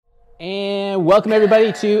And welcome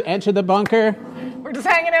everybody to Enter the Bunker. We're just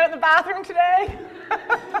hanging out in the bathroom today.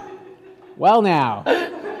 Well now,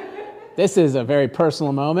 this is a very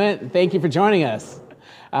personal moment. Thank you for joining us.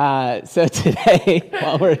 So today,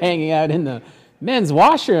 while we're hanging out in the men's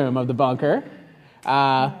washroom of the bunker,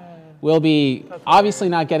 we'll be obviously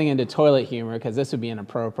not getting into toilet humor because this would be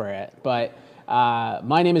inappropriate. But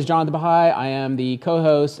my name is Jonathan Bahai. I am the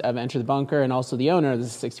co-host of Enter the Bunker and also the owner of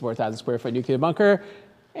this 64,000 square foot nuclear bunker.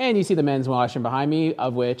 And you see the men's washroom behind me,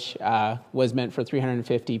 of which was meant for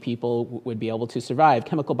 350 people would be able to survive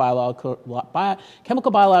chemical, biological,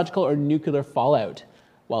 or nuclear fallout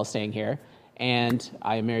while staying here. And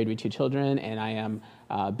I am married with 2 children, and I am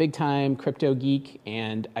a big-time crypto geek,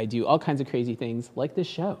 and I do all kinds of crazy things like this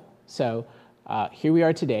show. So here we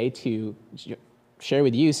are today to share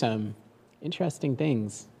with you some interesting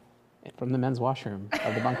things from the men's washroom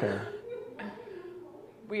of the bunker.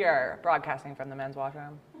 We are broadcasting from the men's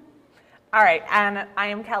washroom. All right, and I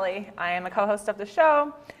am Kelly. I am a co-host of the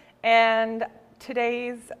show, and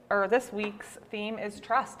this week's theme is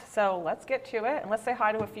trust. So let's get to it, and let's say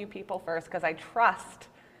hi to a few people first, because I trust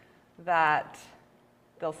that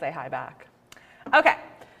they'll say hi back. Okay,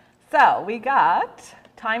 so we got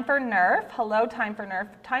Time for Nerf. Hello, Time for Nerf.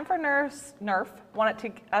 Time for Nerf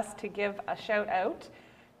wanted us to give a shout out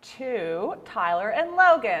to Tyler and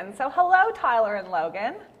Logan. So hello, Tyler and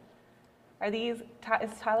Logan. Is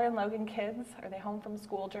Tyler and Logan kids? Are they home from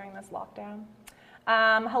school during this lockdown?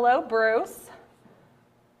 Hello, Bruce.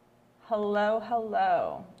 Hello,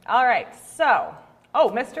 hello. All right, so,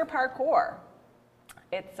 Mr. Parkour.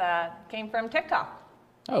 It came from TikTok.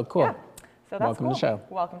 Oh, cool. Yeah, so that's Welcome to the show.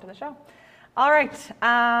 Welcome to the show. All right,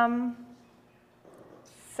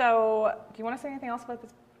 so do you want to say anything else about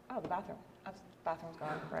this? Oh, the bathroom. Bathroom's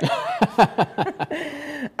gone, right?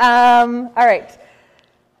 All right.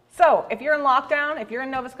 So if you're in lockdown, if you're in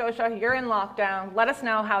Nova Scotia, you're in lockdown, let us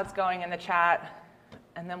know how it's going in the chat,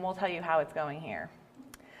 and then we'll tell you how it's going here.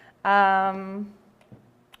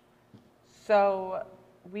 So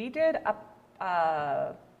we did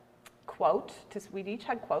a quote. We each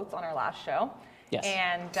had quotes on our last show. Yes.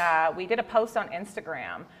 And we did a post on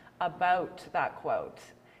Instagram about that quote.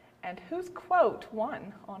 And whose quote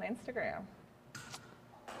won on Instagram?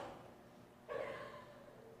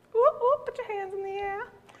 Put your hands in the air.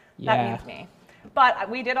 Yeah. That means me. But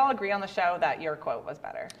we did all agree on the show that your quote was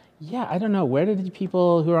better. Yeah, I don't know. Where did the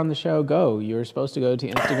people who are on the show go? You were supposed to go to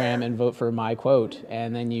Instagram and vote for my quote,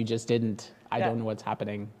 and then you just didn't. I don't know what's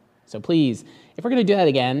happening. So please, if we're going to do that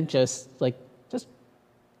again, just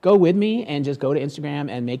go with me and just go to Instagram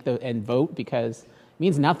and vote, because it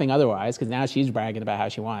means nothing otherwise, because now she's bragging about how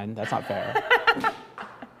she won. That's not fair.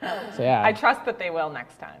 So yeah. I trust that they will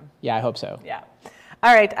next time. Yeah, I hope so. Yeah.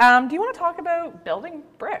 All right. Do you want to talk about building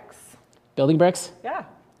bricks? Building bricks? Yeah.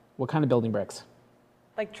 What kind of building bricks?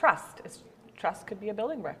 Like trust. Trust could be a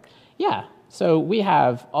building brick. Yeah. So we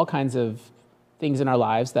have all kinds of things in our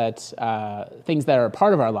lives things that are a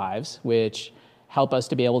part of our lives, which help us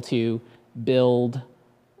to be able to build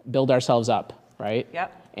ourselves up, right?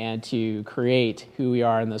 Yep. And to create who we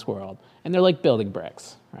are in this world. And they're like building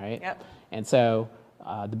bricks, right? Yep. And so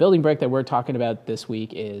the building brick that we're talking about this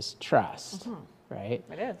week is trust, right?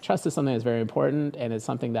 It is. Trust is something that's very important, and it's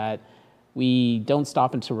something that we don't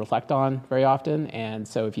stop and to reflect on very often. And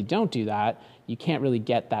so if you don't do that, you can't really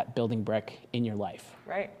get that building brick in your life.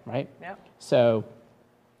 Right. Right? Yep. So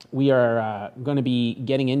we are going to be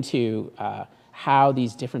getting into how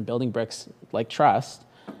these different building bricks, like trust,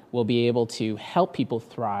 will be able to help people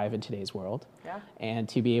thrive in today's world. Yeah. And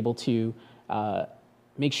to be able to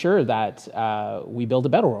make sure that we build a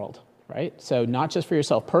better world, right? So not just for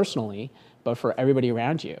yourself personally, but for everybody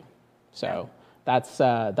around you. So that's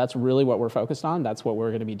really what we're focused on. That's what we're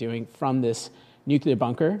going to be doing from this nuclear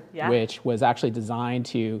bunker, which was actually designed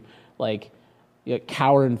to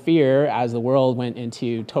cower in fear as the world went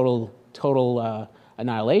into total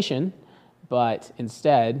annihilation. But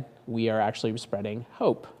instead, we are actually spreading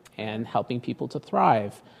hope and helping people to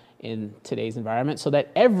thrive in today's environment so that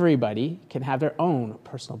everybody can have their own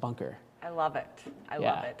personal bunker. I love it. I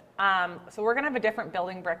love it. So we're going to have a different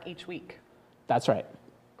building brick each week. That's right.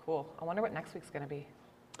 Cool. I wonder what next week's going to be.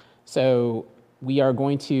 So we are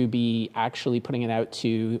going to be actually putting it out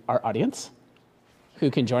to our audience who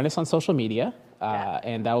can join us on social media.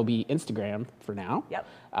 And that will be Instagram for now.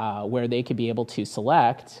 Yep. Where they could be able to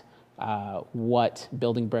select what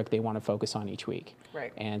building brick they want to focus on each week.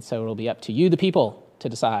 Right. And so it'll be up to you, the people, to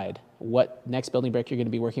decide what next building brick you're going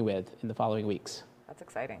to be working with in the following weeks. That's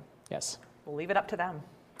exciting. Yes. We'll leave it up to them.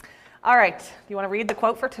 All right. Do you want to read the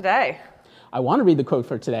quote for today? I want to read the quote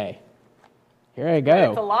for today. Here I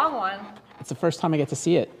go. It's a long one. It's the first time I get to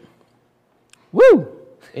see it. Woo!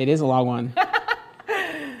 It is a long one.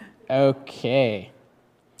 Okay.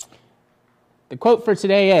 The quote for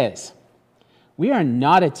today is, "We are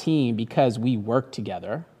not a team because we work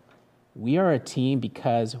together. We are a team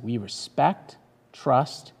because we respect,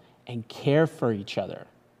 trust, and care for each other."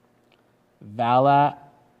 Vala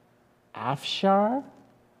Afshar?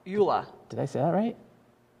 Eula. Did I say that right?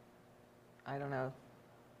 I don't know.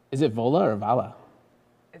 Is it Vola or Vala?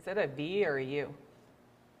 Is it a V or a U?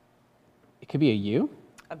 It could be a U.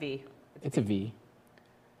 A V. It's a V.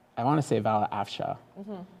 I want to say Vala Afshar.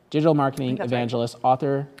 Digital marketing that's evangelist,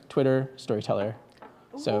 author, Twitter, storyteller.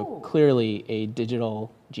 So Ooh. clearly a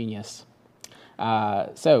digital genius.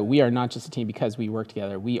 So we are not just a team because we work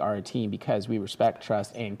together. We are a team because we respect,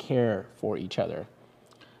 trust, and care for each other.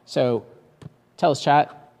 So tell us,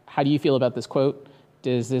 chat, how do you feel about this quote?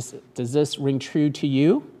 Does this ring true to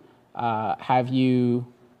you?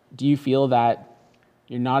 Do you feel that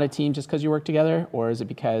you're not a team just because you work together, or is it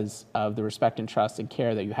because of the respect and trust and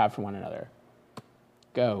care that you have for one another?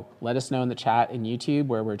 Go. Let us know in the chat in YouTube,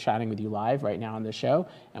 where we're chatting with you live right now on the show,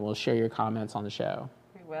 and we'll share your comments on the show.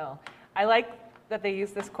 We will. I like that they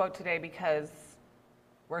use this quote today because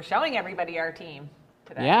we're showing everybody our team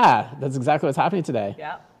today. Yeah, that's exactly what's happening today.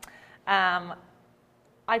 Yeah.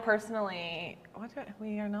 I personally,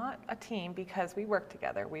 we are not a team because we work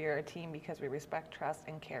together. We are a team because we respect, trust,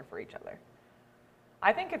 and care for each other.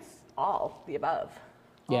 I think it's all the above.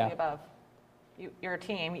 All Yeah. the above. You're a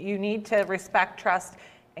team. You need to respect, trust,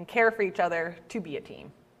 and care for each other to be a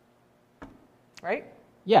team. Right?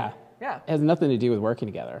 Yeah. Yeah. It has nothing to do with working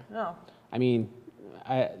together. No. I mean,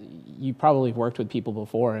 you probably have worked with people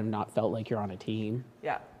before and not felt like you're on a team,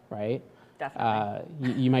 Yeah. right?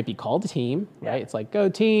 Definitely. You might be called a team, right? Yeah. It's like, go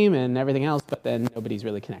team and everything else, but then nobody's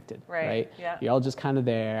really connected, Right, yeah. You're all just kind of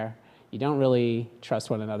there. You don't really trust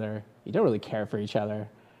one another. You don't really care for each other.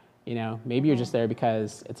 You know, maybe you're just there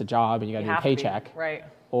because it's a job and you got to get a have to be, paycheck. right.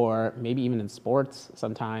 Or maybe even in sports,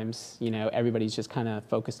 sometimes, you know, everybody's just kind of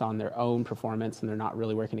focused on their own performance and they're not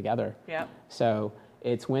really working together. Yep. So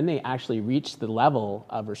it's when they actually reach the level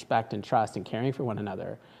of respect and trust and caring for one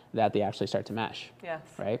another that they actually start to mesh. Yes.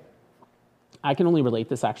 Right? I can only relate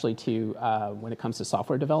this actually to when it comes to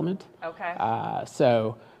software development. Okay.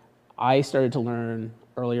 So I started to learn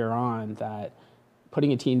earlier on that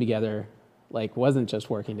putting a team together wasn't just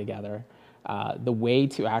working together. The way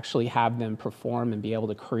to actually have them perform and be able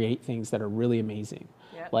to create things that are really amazing.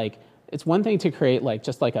 Yep. It's one thing to create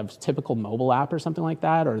just like a typical mobile app or something like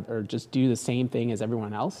that, or just do the same thing as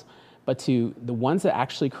everyone else. But to the ones that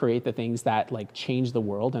actually create the things that change the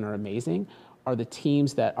world and are amazing are the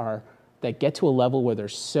teams that get to a level where they're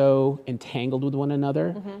so entangled with one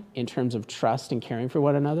another in terms of trust and caring for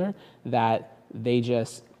one another that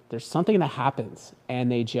there's something that happens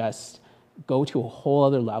and they just go to a whole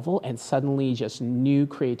other level, and suddenly just new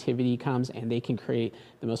creativity comes and they can create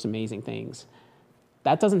the most amazing things.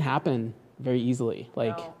 That doesn't happen very easily.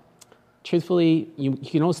 No. Truthfully, you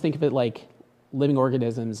can almost think of it like living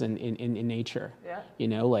organisms in nature. Yeah. You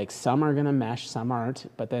know, some are gonna mesh, some aren't,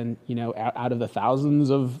 but then, out of the thousands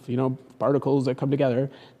of, particles that come together,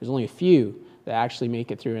 there's only a few that actually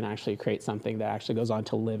make it through and actually create something that actually goes on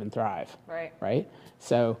to live and thrive. Right. Right?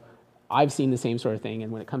 So I've seen the same sort of thing,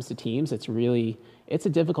 and when it comes to teams, it's a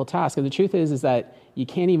difficult task. And the truth is that you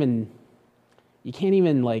can't even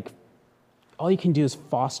all you can do is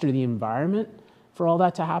foster the environment for all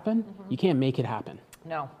that to happen. You can't make it happen.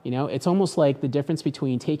 No. It's almost like the difference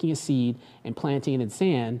between taking a seed and planting it in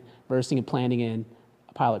sand versus planting in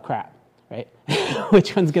a pile of crap, right?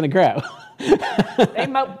 Which one's gonna grow?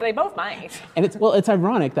 They both might. And it's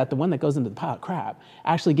ironic that the one that goes into the pile of crap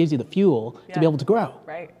actually gives you the fuel to be able to grow.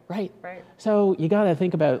 Right. Right. Right. So you got to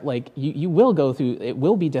think about you will go through, it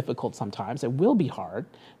will be difficult sometimes, it will be hard,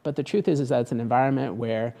 but the truth is that it's an environment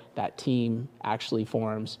where that team actually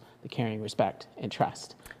forms the caring, respect, and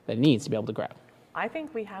trust that it needs to be able to grow. I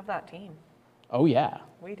think we have that team. Oh yeah.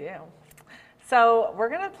 We do. So we're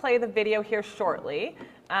going to play the video here shortly.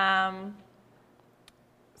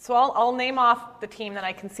 So I'll name off the team that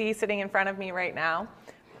I can see sitting in front of me right now.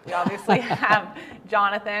 We obviously have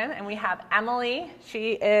Jonathan, and we have Emily.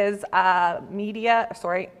 She is a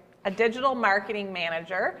digital marketing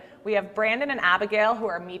manager. We have Brandon and Abigail, who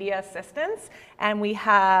are media assistants. And we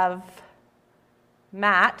have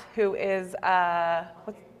Matt, who is,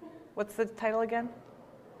 what's the title again?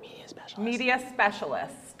 Media specialist. Media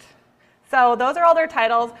specialist. So those are all their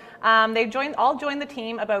titles. They all joined the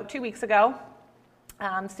team about 2 weeks ago.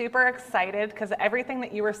 I'm super excited because everything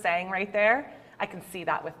that you were saying right there, I can see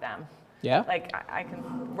that with them. Yeah?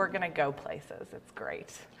 We're going to go places. It's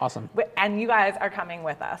great. Awesome. And you guys are coming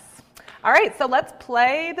with us. All right, so let's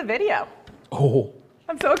play the video. Oh.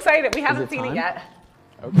 I'm so excited. We haven't it seen time? it yet.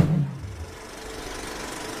 Okay.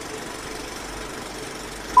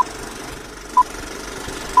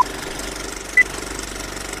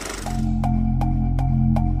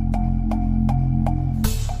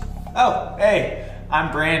 Oh, hey,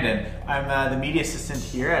 I'm Brandon. I'm the media assistant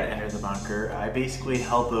here at Enter the Bunker. I basically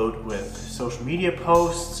help out with social media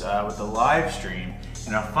posts, with the live stream.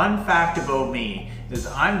 And a fun fact about me is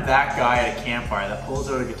I'm that guy at a campfire that pulls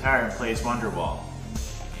out a guitar and plays Wonderwall.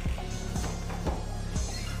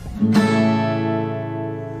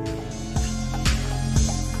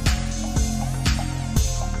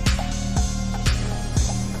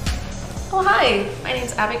 Oh, hi, my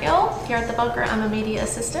name's Abigail. Here at the Bunker, I'm a media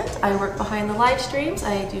assistant. I work behind the live streams.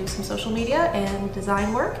 I do some social media and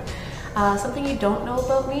design work. Something you don't know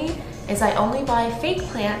about me is I only buy fake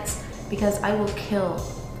plants because I will kill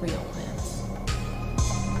real plants.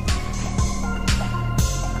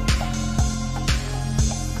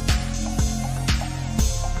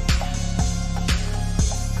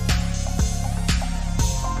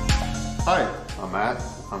 Hi, I'm Matt.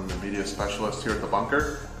 I'm the media specialist here at the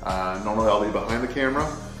Bunker. Normally I'll be behind the camera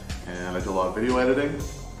and I do a lot of video editing.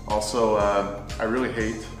 Also, I really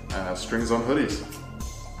hate strings on hoodies.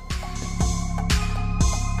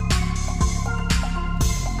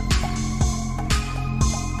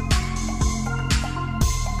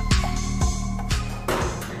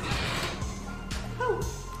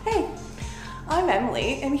 Hey, I'm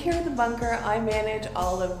Emily, and here at the Bunker, I manage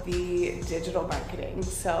all of the digital marketing.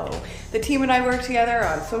 So the team and I work together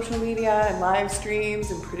on social media and live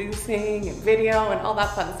streams and producing and video and all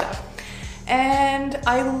that fun stuff. And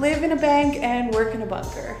I live in a bank and work in a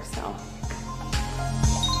bunker, so.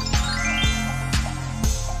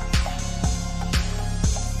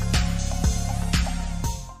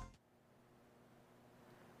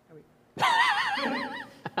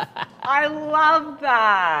 I love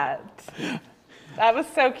that. That was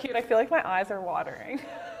so cute. I feel like my eyes are watering.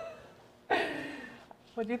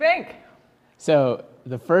 What do you think? So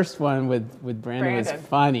the first one with Brandon was Brandon.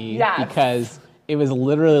 funny Yes. because it was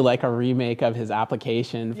literally like a remake of his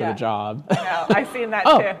application for Yeah. the job. No, I've seen that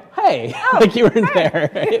Oh, too. hey, like you weren't there.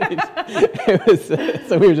 It was,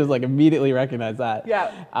 so we were just like immediately recognized that.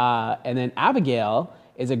 Yeah. And then Abigail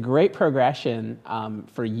is a great progression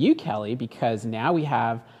for you, Kelly, because now we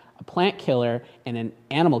have a plant killer and an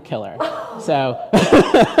animal killer. So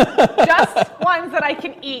Just ones that I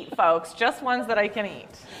can eat, folks. Just ones that I can eat.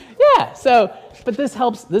 yeah, so but this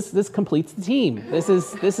helps. This completes the team. This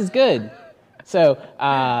is good. So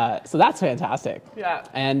so that's fantastic. Yeah.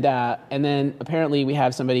 And then apparently we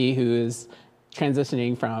have somebody who is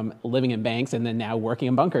transitioning from living in banks and then now working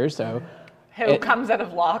in bunkers. So Who comes out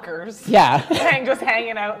of lockers. yeah. And just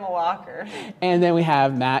hanging out in the locker. And then we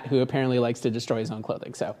have Matt, who apparently likes to destroy his own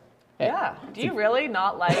clothing. So hey. Yeah. Do you really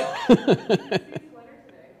not like?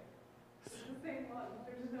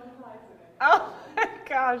 Oh my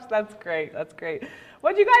gosh, that's great. That's great.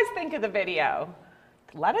 What do you guys think of the video?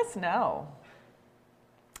 Let us know.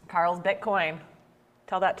 Carl's Bitcoin.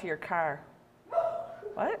 Tell that to your car.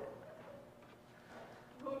 What?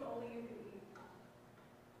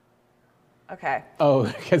 Okay. Oh,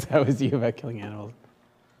 because that was you about killing animals.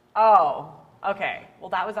 Oh, okay. Well,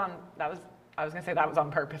 I was going to say that was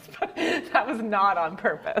on purpose, but that was not on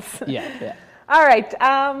purpose. Yeah. All right.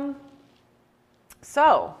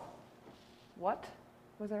 So, what?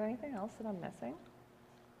 Was there anything else that I'm missing?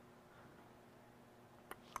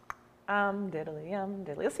 Diddly,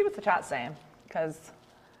 diddly. Let's see what the chat's saying, because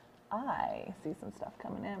I see some stuff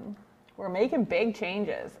coming in. We're making big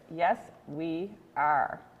changes. Yes, we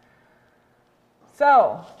are.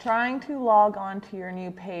 So, trying to log on to your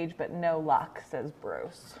new page, but no luck, says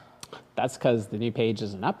Bruce. That's because the new page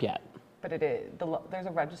isn't up yet. But it is. There's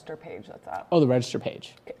a register page that's up. Oh, the register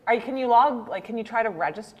page. Can you log? Like, can you try to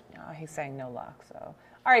register? Oh, he's saying no luck. So,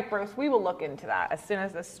 all right, Bruce, we will look into that as soon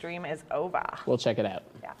as the stream is over. We'll check it out.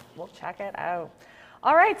 Yeah, we'll check it out.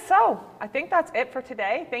 All right, so I think that's it for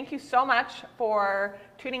today. Thank you so much for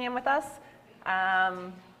tuning in with us.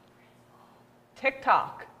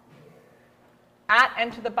 TikTok at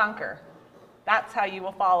Enter the Bunker. That's how you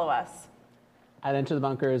will follow us. At Enter the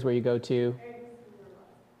Bunker is where you go to.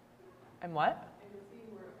 And what?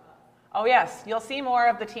 Oh yes, you'll see more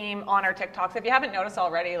of the team on our TikToks. If you haven't noticed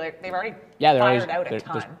already, like they've already Yeah, fired out a they're,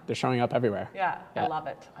 ton. they're showing up everywhere. Yeah, Yeah. I love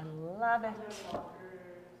it. I love it.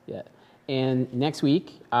 Yeah. And next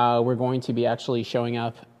week, we're going to be actually showing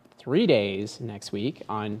up 3 days next week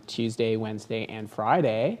on Tuesday, Wednesday, and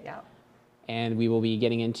Friday. Yeah. And we will be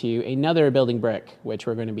getting into another building brick, which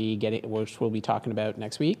which we'll be talking about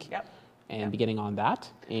next week. Yep. And beginning on that.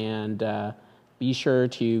 And be sure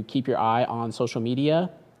to keep your eye on social media.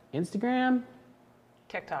 Instagram,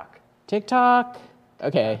 TikTok. TikTok.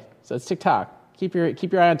 Okay, so it's TikTok. Keep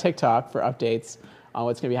your eye on TikTok for updates on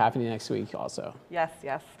what's going to be happening next week also. Yes,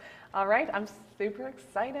 yes. All right, I'm super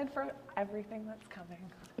excited for everything that's coming.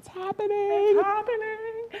 It's happening. It's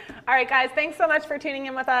happening. All right, guys, thanks so much for tuning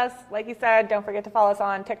in with us. Like you said, don't forget to follow us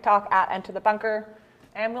on TikTok at Enter the Bunker.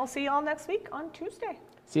 And we'll see you all next week on Tuesday.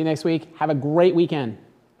 See you next week. Have a great weekend.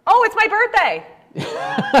 Oh, it's my birthday.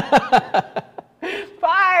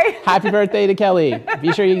 Bye. Happy birthday to Kelly.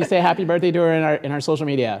 Be sure you say happy birthday to her in our social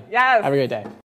media. Yes. Have a great day.